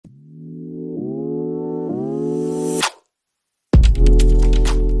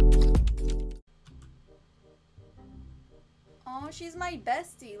my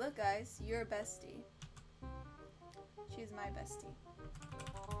bestie. Look, guys, you're a bestie. She's my bestie.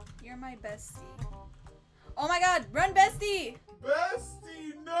 You're my bestie. Oh my god, run, bestie!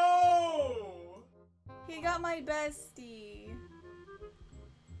 Bestie, no! He got my bestie.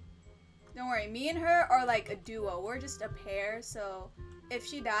 Don't worry, me and her are like a duo. We're just a pair, so if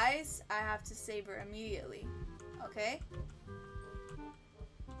she dies, I have to save her immediately. Okay?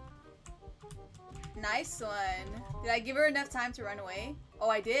 Nice one. Did I give her enough time to run away? Oh,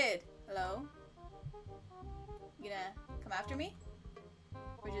 I did. Hello? You gonna come after me?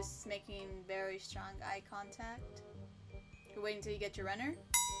 We're just making very strong eye contact. You're waiting until you get your runner?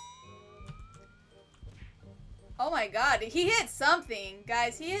 Oh my god, he hit something.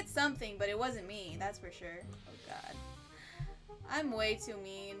 Guys, he hit something, but it wasn't me. That's for sure. Oh god. I'm way too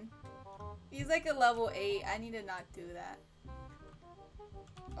mean. He's like a level 8. I need to not do that.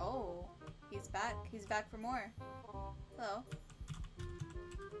 Oh, he's back. He's back for more. Hello.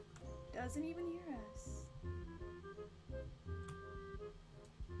 Doesn't even hear us.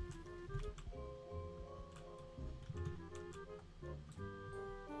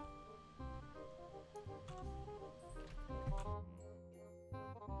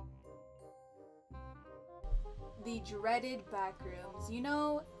 The dreaded backrooms. You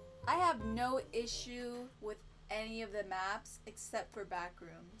know, I have no issue with any of the maps except for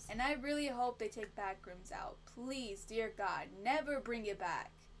backrooms. And I really hope they take backrooms out. Please, dear God, never bring it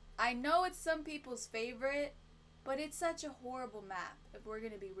back. I know it's some people's favorite, but it's such a horrible map, if we're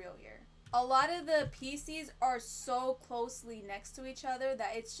gonna be real here. A lot of the PCs are so closely next to each other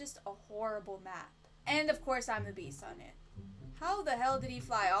that it's just a horrible map. And of course, I'm the beast on it. How the hell did he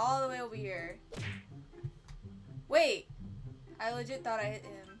fly all the way over here? Wait, I legit thought I hit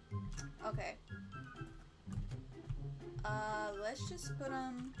him. Okay. Let's just put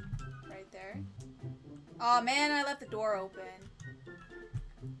him right there. Oh man, I left the door open.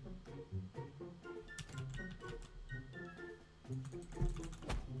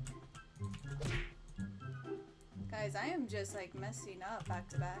 Guys, I am just like messing up back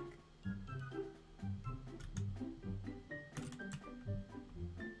to back.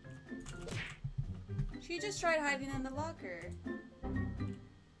 She just tried hiding in the locker.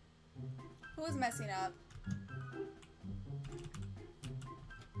 Who's messing up?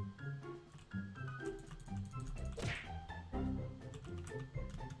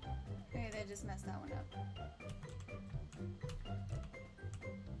 Okay, they just messed that one up.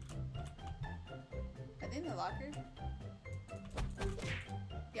 Are they in the locker?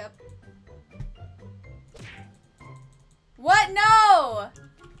 Yep. What? No!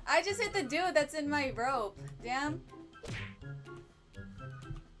 I just hit the dude that's in my rope. Damn.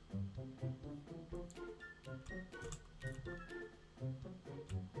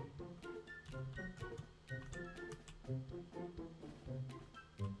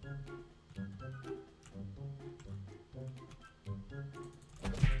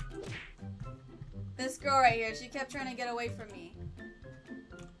 This girl right here, she kept trying to get away from me.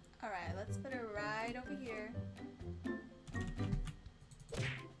 Alright, let's put her right over here.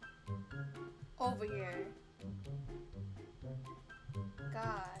 Over here.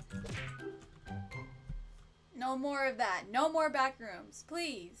 God. No more of that. No more back rooms,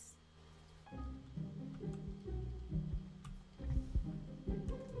 please.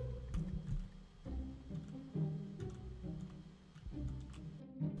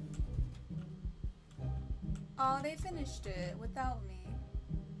 Oh, they finished it without me.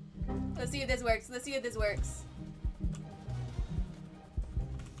 Let's see if this works. Let's see if this works.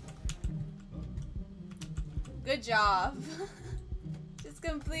 Good job. Just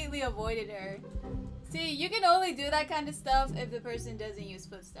completely avoided her. See, you can only do that kind of stuff if the person doesn't use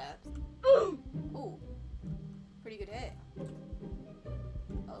footsteps. Ooh. Pretty good hit.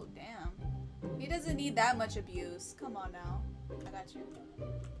 Oh, damn. He doesn't need that much abuse. Come on now. I got you.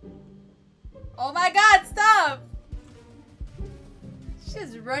 Oh my god, stop! She's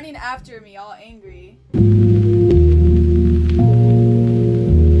just running after me, all angry.